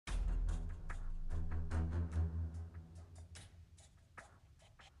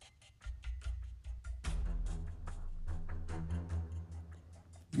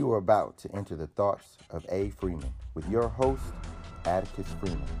You are about to enter the thoughts of A. Freeman with your host, Atticus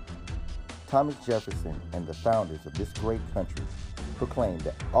Freeman. Thomas Jefferson and the founders of this great country proclaimed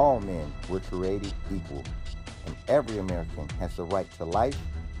that all men were created equal and every American has the right to life,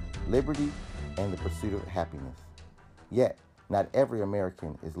 liberty, and the pursuit of happiness. Yet, not every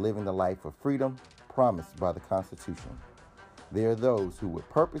American is living the life of freedom promised by the Constitution. There are those who would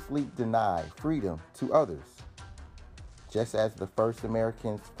purposely deny freedom to others. Just as the first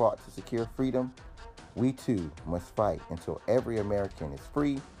Americans fought to secure freedom, we too must fight until every American is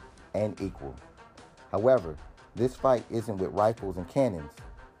free and equal. However, this fight isn't with rifles and cannons,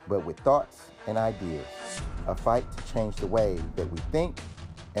 but with thoughts and ideas. A fight to change the way that we think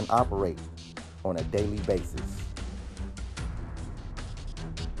and operate on a daily basis.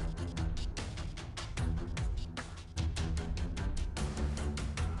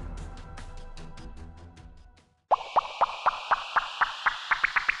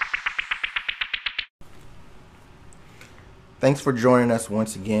 Thanks for joining us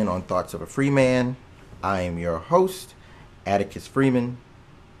once again on Thoughts of a Free Man. I am your host, Atticus Freeman.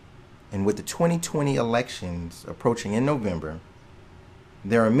 And with the 2020 elections approaching in November,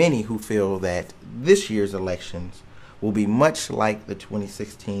 there are many who feel that this year's elections will be much like the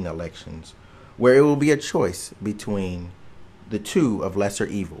 2016 elections, where it will be a choice between the two of lesser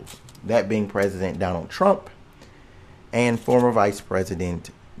evils, that being President Donald Trump and former Vice President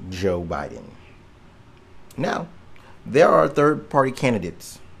Joe Biden. Now, there are third-party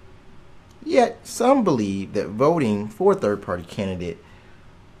candidates, yet some believe that voting for a third-party candidate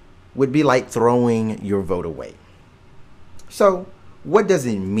would be like throwing your vote away. So, what does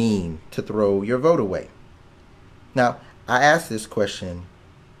it mean to throw your vote away? Now, I ask this question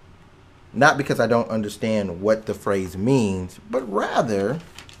not because I don't understand what the phrase means, but rather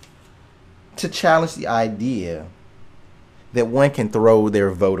to challenge the idea that one can throw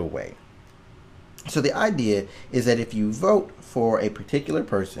their vote away. So the idea is that if you vote for a particular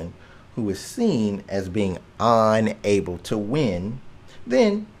person who is seen as being unable to win,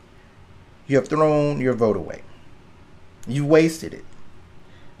 then you have thrown your vote away. You wasted it.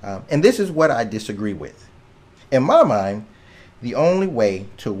 And this is what I disagree with. In my mind, the only way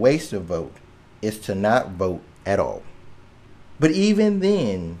to waste a vote is to not vote at all. But even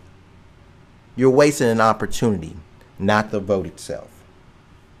then, you're wasting an opportunity, not the vote itself.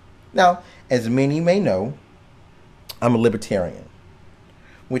 Now, as many may know, I'm a libertarian,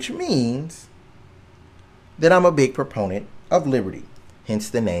 which means that I'm a big proponent of liberty, hence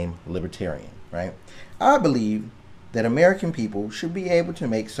the name libertarian, right? I believe that American people should be able to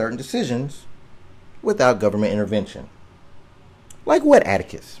make certain decisions without government intervention. Like what,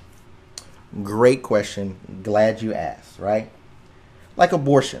 Atticus? Great question. Glad you asked, right? Like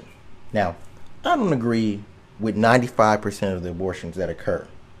abortion. Now, I don't agree with 95% of the abortions that occur.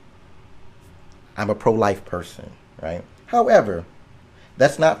 I'm a pro-life person, right? However,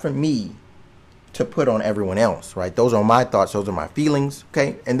 that's not for me to put on everyone else, right? Those are my thoughts. Those are my feelings,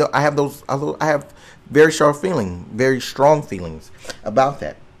 okay? And I have very strong feelings about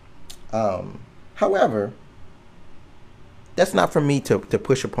that. However, that's not for me to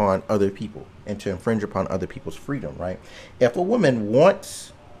push upon other people and to infringe upon other people's freedom, right? If a woman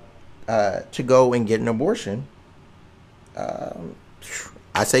wants to go and get an abortion,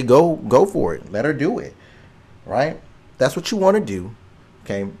 I say go for it. Let her do it, right? That's what you want to do,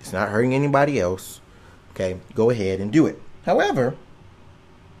 okay? It's not hurting anybody else, okay? Go ahead and do it. However,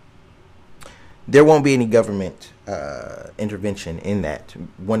 there won't be any government intervention in that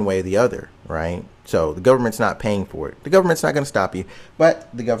one way or the other, right? So the government's not paying for it. The government's not going to stop you, but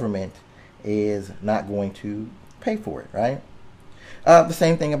the government is not going to pay for it, right? The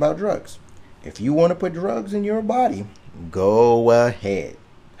same thing about drugs. If you want to put drugs in your body, go ahead.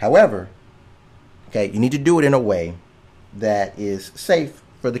 However, okay, you need to do it in a way that is safe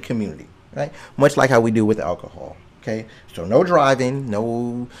for the community, right? Much like how we do with alcohol, okay? So no driving,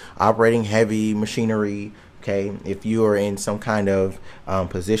 no operating heavy machinery, okay? If you are in some kind of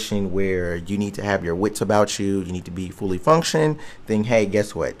position where you need to have your wits about you, you need to be fully functioning, then hey,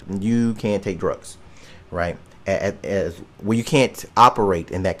 guess what? You can't take drugs, right? Well, you can't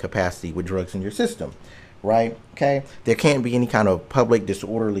operate in that capacity with drugs in your system. Right? Okay. There can't be any kind of public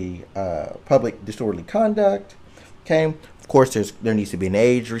disorderly conduct. Okay. Of course, there needs to be an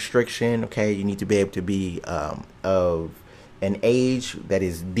age restriction. Okay. You need to be able to be of an age that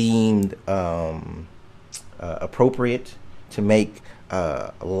is deemed appropriate to make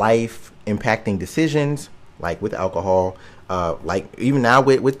life impacting decisions, like with alcohol, like even now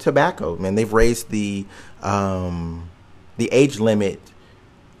with tobacco. Man, they've raised the age limit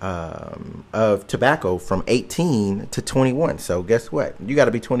of tobacco from 18 to 21. So guess what? You got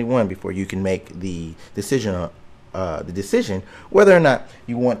to be 21 before you can make the decision whether or not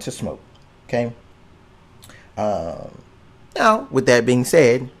you want to smoke. Okay. Now, with that being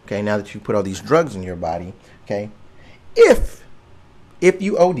said, okay, now that you put all these drugs in your body, okay, if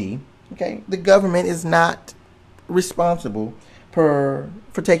you OD, okay, the government is not responsible for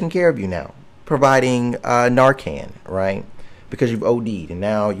taking care of you now, providing Narcan, right? Because you've OD'd and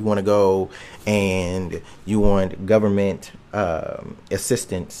now you want to go and you want government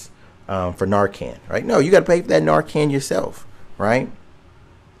assistance for Narcan, right? No, you got to pay for that Narcan yourself, right?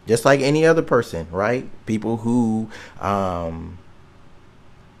 Just like any other person, right? People who have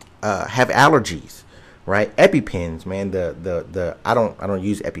allergies, right? EpiPens, man. I don't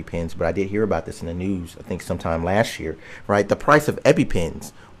use EpiPens, but I did hear about this in the news. I think sometime last year, right? The price of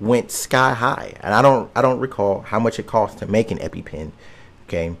EpiPens went sky high, and I don't recall how much it cost to make an EpiPen.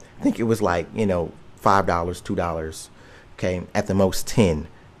 Okay, I think it was like $5, $2. Okay, at the most 10,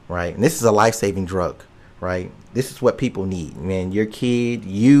 right? And this is a life-saving drug. Right? This is what people need, man. Your kid,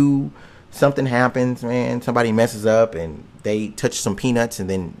 something happens, man. Somebody messes up and they touch some peanuts and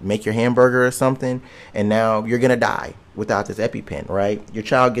then make your hamburger or something. And now you're going to die without this EpiPen, right? Your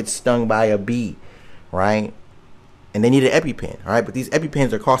child gets stung by a bee, right? And they need an EpiPen, all right? But these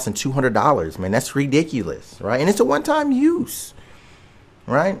EpiPens are costing $200, man. That's ridiculous, right? And it's a one-time use,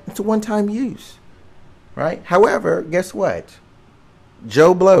 right? It's a one-time use, right? However, guess what?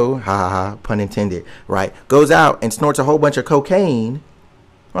 Joe Blow, ha ha ha, pun intended, right, goes out and snorts a whole bunch of cocaine,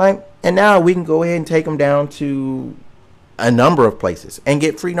 right? And now we can go ahead and take him down to a number of places and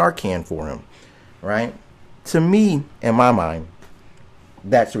get free Narcan for him, right? To me, in my mind,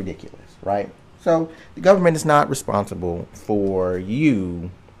 that's ridiculous, right? So the government is not responsible for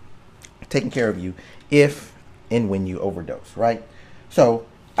you taking care of you if and when you overdose, right? So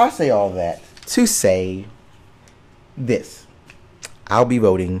I say all that to say this. I'll be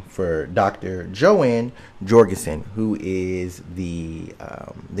voting for Dr. Joanne Jorgensen, who is the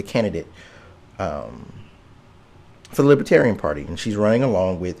candidate for the Libertarian Party, and she's running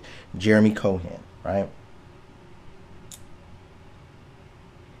along with Jeremy Cohen, right?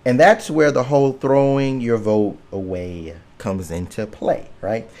 And that's where the whole throwing your vote away comes into play,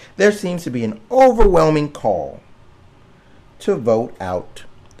 right? There seems to be an overwhelming call to vote out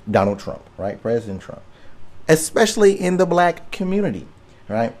Donald Trump, right? President Trump. Especially in the black community,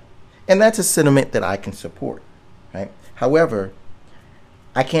 right? And that's a sentiment that I can support, right? However,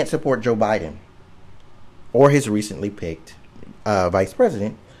 I can't support Joe Biden or his recently picked vice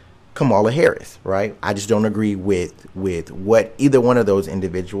president, Kamala Harris, right? I just don't agree with what either one of those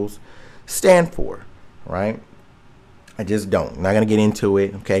individuals stand for, right? I just don't. I'm not going to get into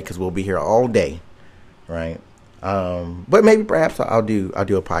it, okay, because we'll be here all day, right? But maybe perhaps I'll do a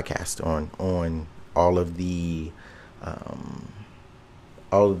podcast on all of the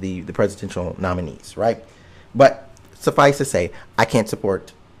presidential nominees, right? But suffice to say, I can't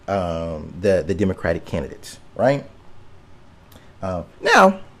support the Democratic candidates, right?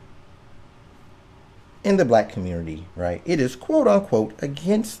 Now, in the black community, right, it is quote unquote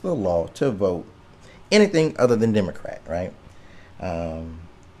against the law to vote anything other than Democrat, right?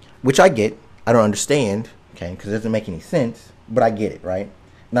 Which I get. I don't understand, okay, because it doesn't make any sense, but I get it, right?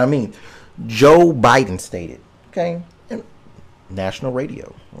 Now, I mean, Joe Biden stated, okay, in national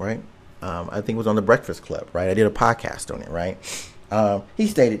radio, right? I think it was on the Breakfast Club, right? I did a podcast on it, right? He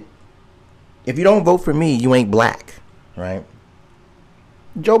stated, if you don't vote for me, you ain't black, right?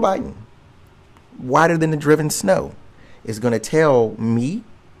 Joe Biden, whiter than the driven snow, is going to tell me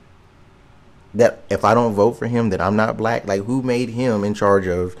that if I don't vote for him, that I'm not black. Like, who made him in charge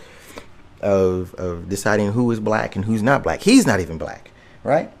of deciding who is black and who's not black? He's not even black,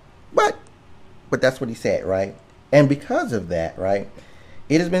 right? But that's what he said, right? And because of that, right,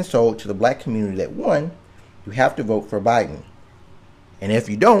 it has been sold to the black community that, one, you have to vote for Biden. And if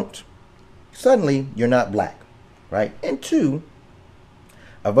you don't, suddenly you're not black, right? And two,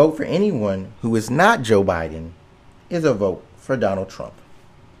 a vote for anyone who is not Joe Biden is a vote for Donald Trump.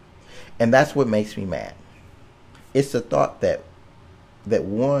 And that's what makes me mad. It's the thought that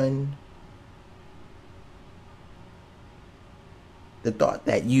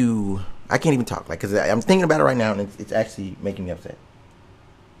I can't even talk, like, because I'm thinking about it right now, and it's actually making me upset.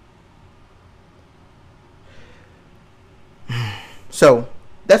 So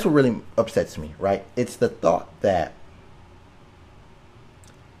that's what really upsets me, right? It's the thought that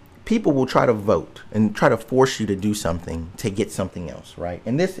people will try to vote and try to force you to do something to get something else, right?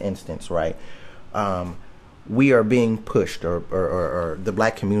 In this instance, right, we are being pushed, or the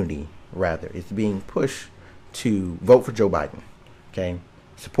black community, rather, is being pushed to vote for Joe Biden, okay?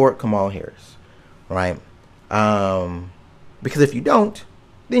 support Kamala Harris, right? Because if you don't,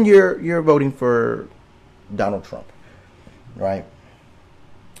 then you're voting for Donald Trump, right?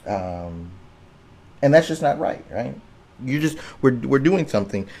 And that's just not right, right? We're doing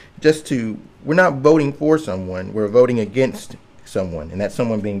something we're not voting for someone, we're voting against someone, and that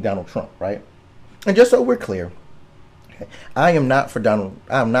someone being Donald Trump, right? And just so we're clear, I am not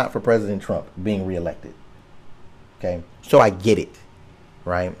for President Trump being reelected. Okay, so I get it,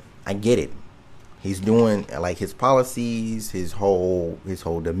 right? I get it. He's doing, like, his policies, his whole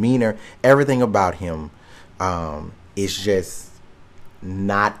demeanor, everything about him is just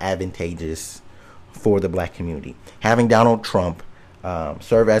not advantageous for the black community. Having Donald Trump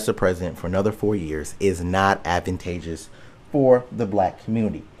serve as the president for another 4 years is not advantageous for the black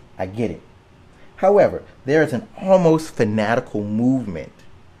community. I get it. However, there is an almost fanatical movement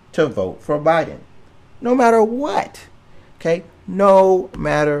to vote for Biden. No matter what. Okay? No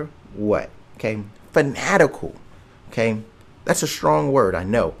matter what. Okay? Fanatical. Okay? That's a strong word, I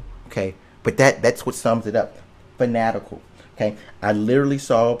know. Okay? But that's what sums it up. Fanatical. Okay? I literally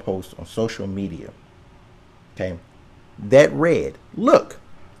saw a post on social media. Okay? That read, look,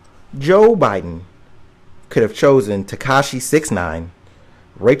 Joe Biden could have chosen Tekashi 6ix9ine,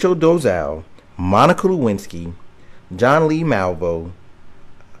 Rachel Dolezal, Monica Lewinsky, John Lee Malvo,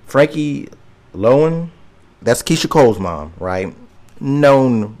 Frankie Lowen, that's Keisha Cole's mom, right?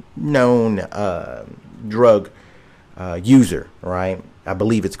 Known drug user, right? I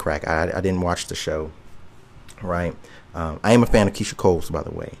believe it's crack. I didn't watch the show, right? I am a fan of Keisha Cole's, by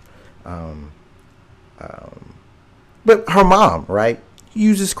the way. But her mom, right,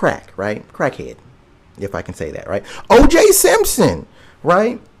 uses crack, right? Crackhead, if I can say that, right? O.J. Simpson,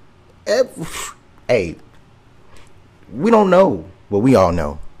 right? Hey, we don't know. Well, we all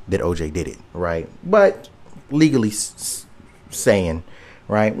know that O.J. did it, right? But legally saying,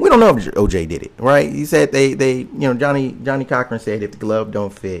 right, we don't know if O.J. did it, right? He said Johnny Cochran said, if the glove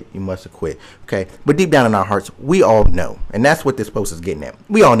don't fit, you must acquit, okay? But deep down in our hearts, we all know, and that's what this post is getting at.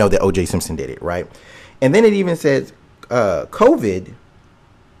 We all know that O.J. Simpson did it, right? And then it even says, COVID,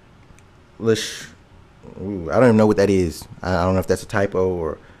 I don't even know what that is. I don't know if that's a typo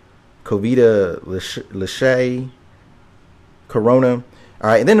or Covida Lachey, Corona. All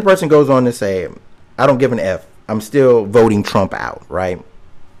right. And then the person goes on to say, I don't give an F. I'm still voting Trump out. Right.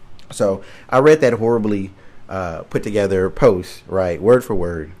 So I read that horribly put together post, right, word for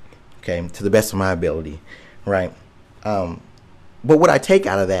word. Okay. To the best of my ability. Right. But what I take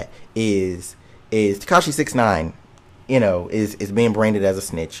out of that is Tekashi 6ix9ine, is being branded as a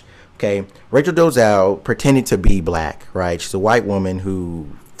snitch. Okay. Rachel Dolezal pretended to be black, right? She's a white woman who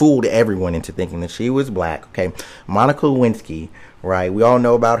fooled everyone into thinking that she was black. Okay. Monica Lewinsky, right? We all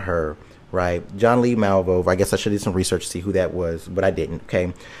know about her, right? John Lee Malvo. I guess I should do some research to see who that was, but I didn't.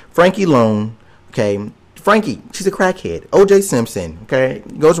 Okay. Frankie Lowen. Okay. Frankie, she's a crackhead. O.J. Simpson, okay,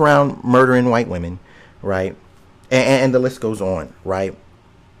 goes around murdering white women, right? And the list goes on, right?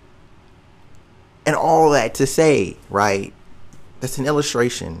 And all that to say, right, that's an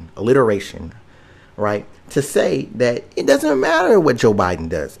alliteration, right, to say that it doesn't matter what Joe Biden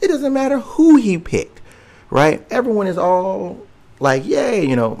does. It doesn't matter who he picked, right? Everyone is all like, yay,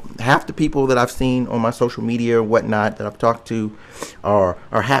 half the people that I've seen on my social media or whatnot that I've talked to are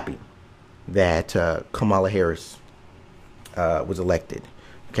happy that Kamala Harris was elected,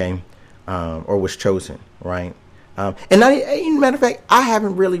 okay, or was chosen, right? And matter of fact, I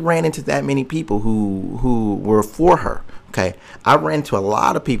haven't really ran into that many people who were for her. Okay, I ran into a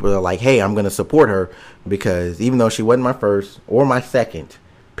lot of people that are like, hey, I'm going to support her because even though she wasn't my first or my second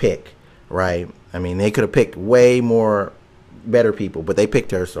pick, right? I mean, they could have picked way more better people, but they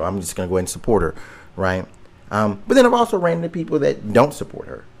picked her, so I'm just going to go ahead and support her, right? But then I've also ran into people that don't support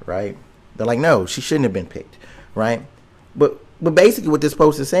her, right? They're like, no, she shouldn't have been picked, right? But basically what this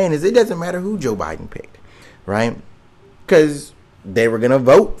post is saying is it doesn't matter who Joe Biden picked, right? Because they were going to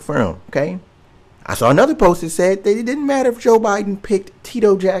vote for him, okay? I saw another post that said that it didn't matter if Joe Biden picked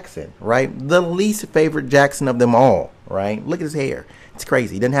Tito Jackson, right? The least favorite Jackson of them all, right? Look at his hair. It's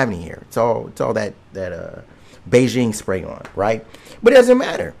crazy. He doesn't have any hair. It's all that Beijing spray on, right? But it doesn't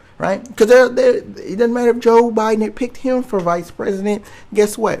matter, right? Because it doesn't matter if Joe Biden had picked him for vice president.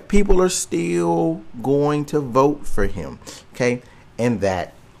 Guess what? People are still going to vote for him, okay? And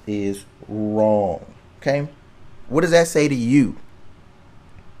that is wrong, okay? What does that say to you?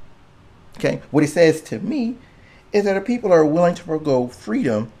 Okay, what it says to me is that the people are willing to forgo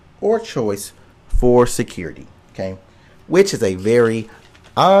freedom or choice for security, okay? Which is a very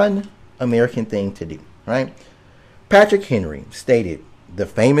un-American thing to do, right? Patrick Henry stated the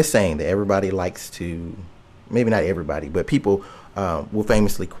famous saying that everybody likes to, maybe not everybody, but people will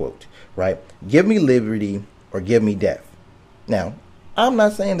famously quote, right? Give me liberty or give me death. Now, I'm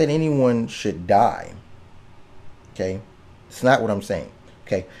not saying that anyone should die. Okay? It's not what I'm saying.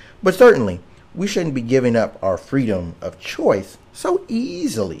 Okay? But certainly, we shouldn't be giving up our freedom of choice so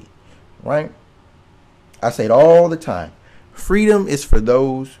easily, right? I say it all the time. Freedom is for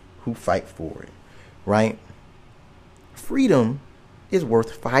those who fight for it, right? Freedom is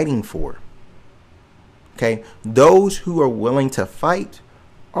worth fighting for. Okay? Those who are willing to fight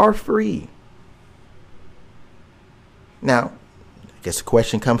are free. Now, I guess the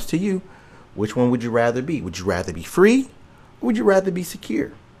question comes to you. Which one would you rather be? Would you rather be free or would you rather be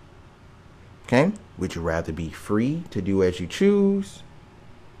secure? Okay? Would you rather be free to do as you choose?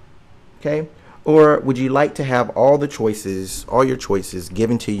 Okay? Or would you like to have all your choices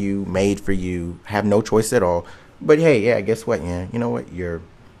given to you, made for you, have no choice at all? But hey, yeah, guess what? Yeah, you know what? You're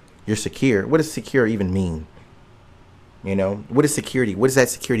secure. What does secure even mean? You know, what is security? What does that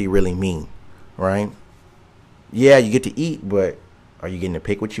security really mean? Right? Yeah, you get to eat, but are you getting to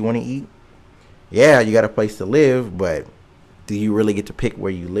pick what you want to eat? Yeah, you got a place to live, but do you really get to pick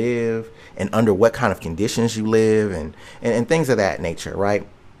where you live and under what kind of conditions you live and things of that nature, right?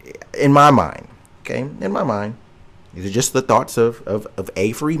 In my mind, okay? In my mind, these are just the thoughts of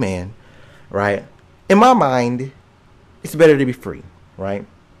a free man, right? In my mind, it's better to be free, right?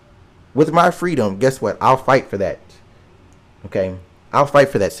 With my freedom, guess what? I'll fight for that, okay? I'll fight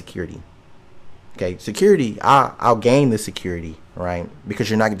for that security. Okay, security, I'll gain the security, right? Because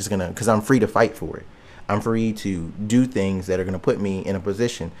you're not just because I'm free to fight for it. I'm free to do things that are going to put me in a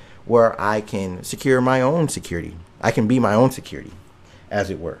position where I can secure my own security. I can be my own security, as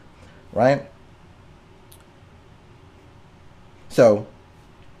it were, right? So,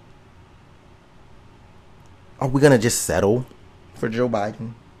 are we going to just settle for Joe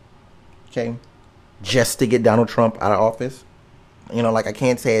Biden? Okay, just to get Donald Trump out of office? You know, like I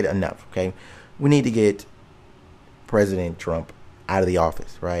can't say it enough, okay? We need to get President Trump out of the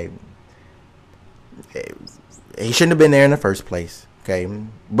office, right? He shouldn't have been there in the first place, okay?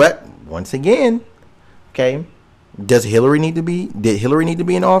 But once again, okay, did Hillary need to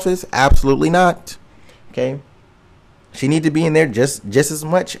be in office? Absolutely not. Okay? She need to be in there just as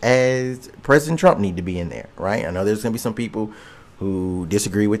much as President Trump need to be in there, right? I know there's going to be some people who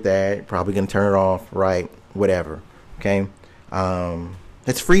disagree with that, probably going to turn it off, right? Whatever, okay?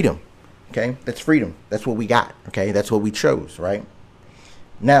 That's freedom. Okay, that's freedom. That's what we got. Okay, that's what we chose, right?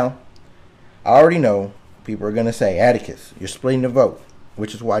 Now, I already know people are going to say, Atticus, you're splitting the vote,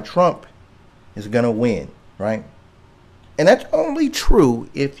 which is why Trump is going to win, right? And that's only true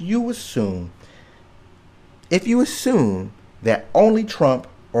if you assume that only Trump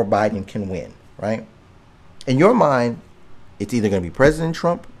or Biden can win, right? In your mind, it's either going to be President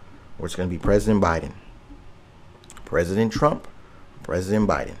Trump or it's going to be President Biden. President Trump, President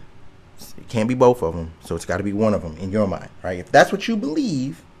Biden. It can't be both of them, so it's got to be one of them in your mind, right? If that's what you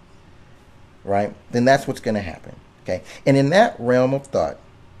believe, right, then that's what's going to happen, okay? And in that realm of thought,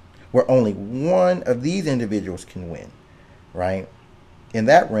 where only one of these individuals can win, right? In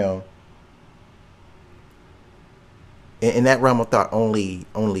that realm of thought, I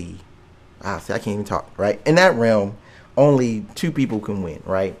can't even talk, right? In that realm, only two people can win,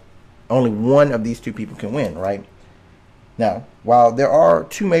 right? Only one of these two people can win, right? Now, while there are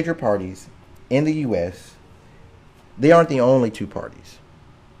two major parties in the U.S., they aren't the only two parties.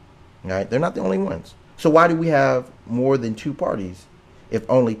 Right? They're not the only ones. So why do we have more than two parties if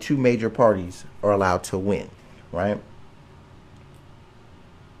only two major parties are allowed to win? Right?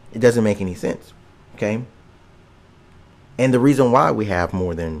 It doesn't make any sense. Okay? And the reason why we have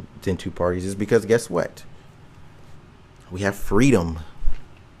more than two parties is because guess what? We have freedom.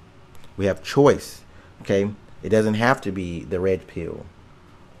 We have choice. Okay? It doesn't have to be the red pill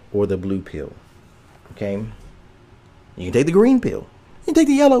or the blue pill. Okay? You can take the green pill. You can take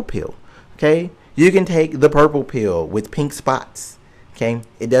the yellow pill. Okay? You can take the purple pill with pink spots. Okay?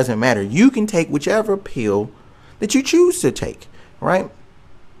 It doesn't matter. You can take whichever pill that you choose to take. Right?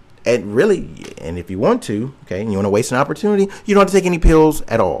 And really, and if you want to, okay, and you want to waste an opportunity, you don't have to take any pills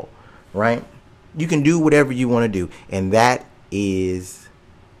at all. Right? You can do whatever you want to do. And that is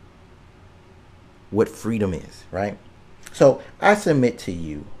what freedom is, right? So I submit to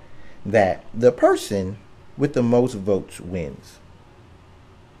you that the person with the most votes wins.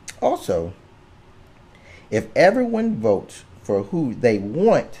 Also, if everyone votes for who they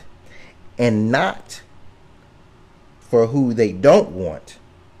want and not for who they don't want,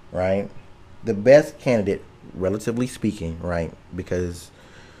 right? The best candidate, relatively speaking, right? Because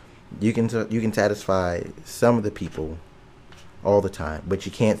you can satisfy some of the people all the time, but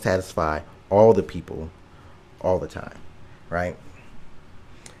you can't satisfy all the people all the time, right?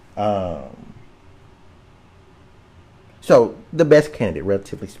 So the best candidate,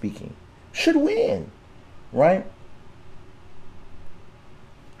 relatively speaking, should win, right?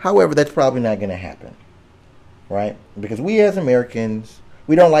 However, that's probably not going to happen, right? Because we as Americans,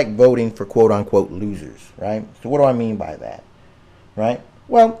 we don't like voting for quote unquote losers, right? So what do I mean by that, right?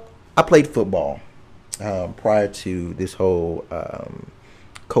 Well, I played football prior to this whole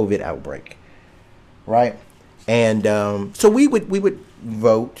COVID outbreak, right? And so we would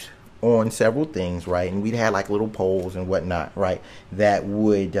vote on several things, right? And we'd have like little polls and whatnot, right? That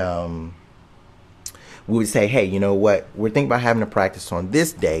would we would say, hey, you know what? We're thinking about having a practice on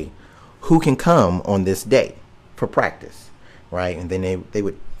this day. Who can come on this day for practice, right? And then they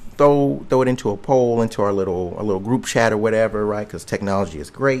would throw it into a poll, into our little group chat or whatever, right? Because technology is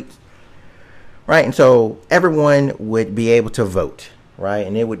great, right? And so everyone would be able to vote, right?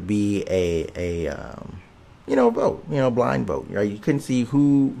 And it would be a vote, blind vote, right? You couldn't see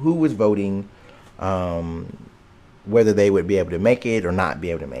who was voting, whether they would be able to make it or not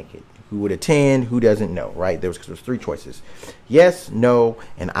be able to make it. Who would attend, who doesn't know, right? There was three choices. Yes, no,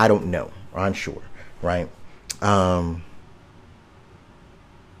 and I don't know, or unsure, right? And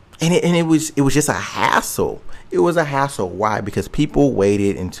it was just a hassle. It was a hassle. Why? Because people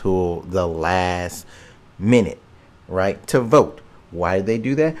waited until the last minute, right, to vote. Why did they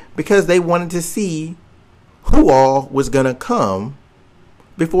do that? Because they wanted to see who all was going to come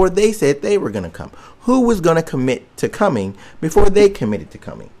before they said they were going to come. Who was going to commit to coming before they committed to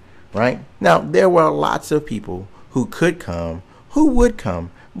coming, right? Now, there were lots of people who could come, who would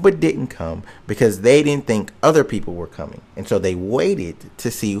come, but didn't come because they didn't think other people were coming. And so they waited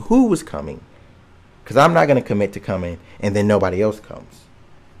to see who was coming, because I'm not going to commit to coming and then nobody else comes,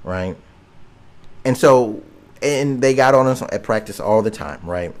 right? And so, and they got on us at practice all the time,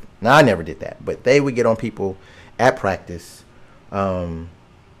 right? Now, I never did that, but they would get on people at practice,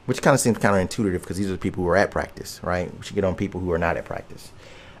 which kind of seems counterintuitive because these are the people who are at practice, right? We should get on people who are not at practice.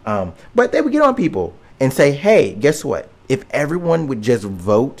 But they would get on people and say, hey, guess what? If everyone would just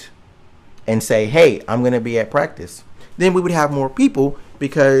vote and say, hey, I'm going to be at practice, then we would have more people,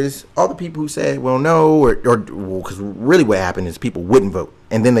 because all the people who said, well, no, or because really what happened is people wouldn't vote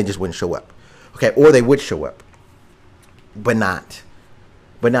and then they just wouldn't show up. Okay. Or they would show up, but not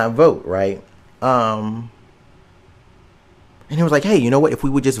vote. Right. And it was like, hey, you know what? If we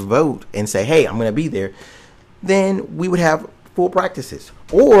would just vote and say, hey, I'm going to be there, then we would have full practices.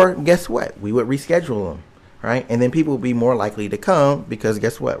 Or guess what? We would reschedule them. Right. And then people would be more likely to come because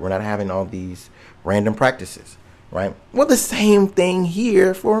guess what? We're not having all these random practices. Right. Well, the same thing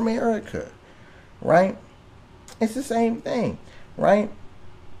here for America. Right. It's the same thing. Right.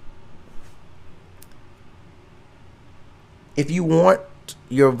 If you want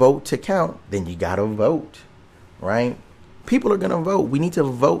your vote to count, then you got to vote. Right. People are going to vote. We need to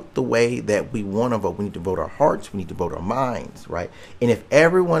vote the way that we want to vote. We need to vote our hearts. We need to vote our minds. Right. And if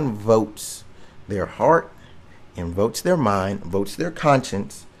everyone votes their heart and votes their mind, votes their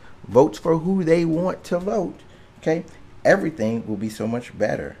conscience, votes for who they want to vote, okay, everything will be so much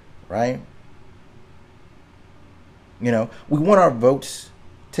better, right? You know, we want our votes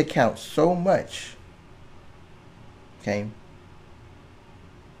to count so much, okay?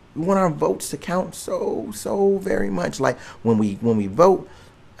 We want our votes to count so very much. Like when we vote,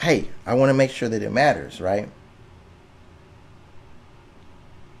 hey, I want to make sure that it matters, right?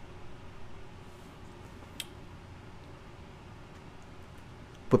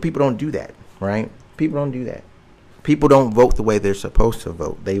 But people don't do that, right? People don't do that. People don't vote the way they're supposed to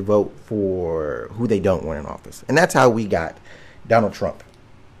vote. They vote for who they don't want in office. And that's how we got Donald Trump.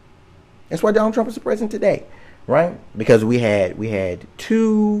 That's why Donald Trump is the president today, right? Because we had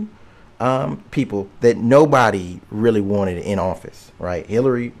two people that nobody really wanted in office, right?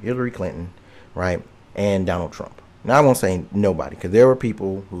 Hillary Clinton, right? And Donald Trump. Now, I won't say nobody, because there were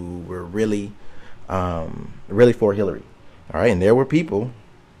people who were really for Hillary, all right? And there were people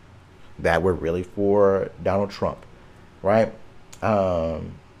that were really for Donald Trump, right?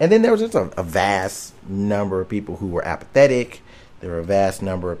 And then there was just a vast number of people who were apathetic. There were a vast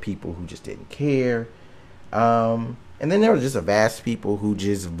number of people who just didn't care. And then there was just a vast people who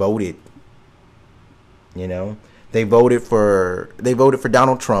just voted. You know, they voted for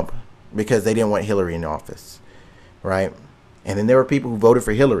Donald Trump because they didn't want Hillary in office, right? And then there were people who voted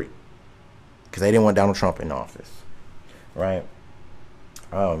for Hillary because they didn't want Donald Trump in office, right?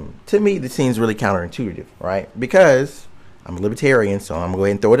 To me, this seems really counterintuitive, right? Because I'm a libertarian, so I'm going to go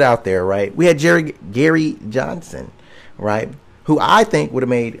ahead and throw it out there, right? We had Gary Johnson, right? Who I think would have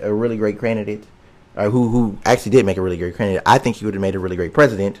made a really great candidate, who actually did make a really great candidate. I think he would have made a really great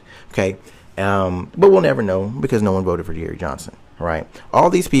president, okay? But we'll never know because no one voted for Gary Johnson, right? All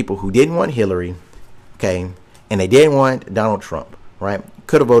these people who didn't want Hillary, okay, and they didn't want Donald Trump, right,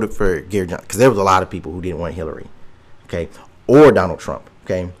 could have voted for Gary Johnson because there was a lot of people who didn't want Hillary, okay, or Donald Trump,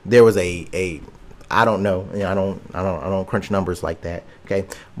 okay. There was I don't know, I don't crunch numbers like that, okay,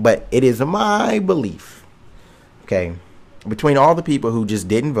 but it is my belief, okay, between all the people who just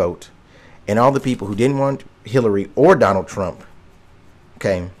didn't vote and all the people who didn't want Hillary or Donald Trump,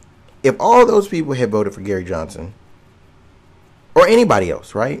 okay, if all those people had voted for Gary Johnson or anybody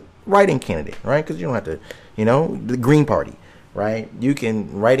else, right, write-in candidate, right, because you don't have to, the Green Party, right, you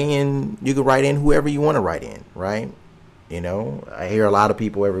can write in whoever you want to write in, right. I hear a lot of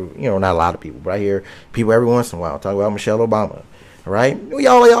people not a lot of people, but I hear people every once in a while talk about Michelle Obama, right?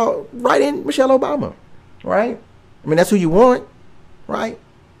 Y'all write in Michelle Obama, right? I mean, that's who you want, right?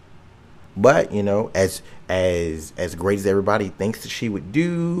 But, as great as everybody thinks that she would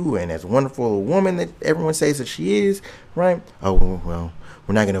do, and as wonderful a woman that everyone says that she is, right? Oh, well,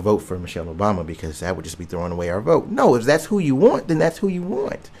 we're not going to vote for Michelle Obama because that would just be throwing away our vote. No, if that's who you want, then that's who you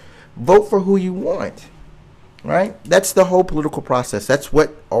want. Vote for who you want. Right? That's the whole political process. That's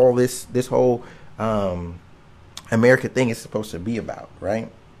what all this whole America thing is supposed to be about,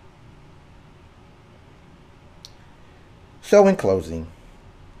 right? So in closing,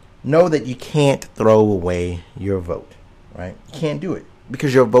 know that you can't throw away your vote, right? You can't do it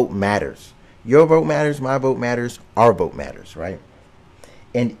because your vote matters. Your vote matters, my vote matters, our vote matters, right?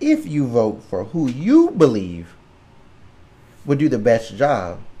 And if you vote for who you believe would do the best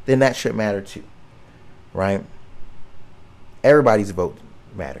job, then that should matter too. Right? Everybody's vote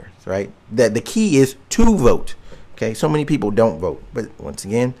matters, right? The key is to vote. Okay, so many people don't vote, but once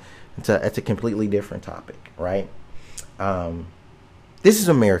again, it's a completely different topic, right? This is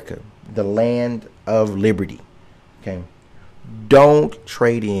America, the land of liberty. Okay, don't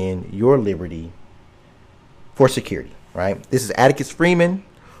trade in your liberty for security, right? This is Atticus Freeman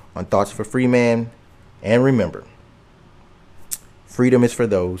on Thoughts of a Free Man, and remember, freedom is for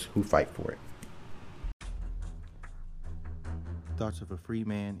those who fight for it. Thoughts of a Free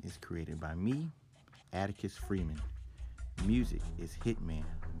Man is created by me, Atticus Freeman. Music is Hitman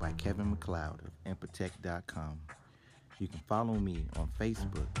by Kevin MacLeod of Empatech.com. You can follow me on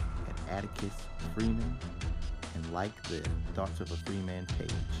Facebook at Atticus Freeman and like the Thoughts of a Free Man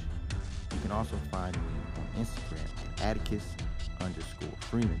page. You can also find me on Instagram at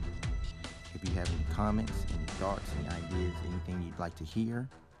Atticus_Freeman. If you have any comments, any thoughts, any ideas, anything you'd like to hear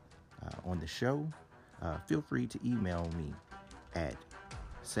on the show, feel free to email me at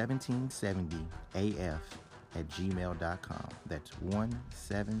 1770af@gmail.com. That's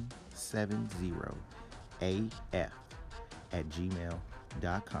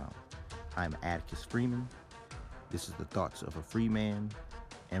 1770af@gmail.com. I'm Atticus Freeman. This is the Thoughts of a Free Man.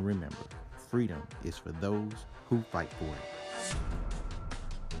 And remember, freedom is for those who fight for it.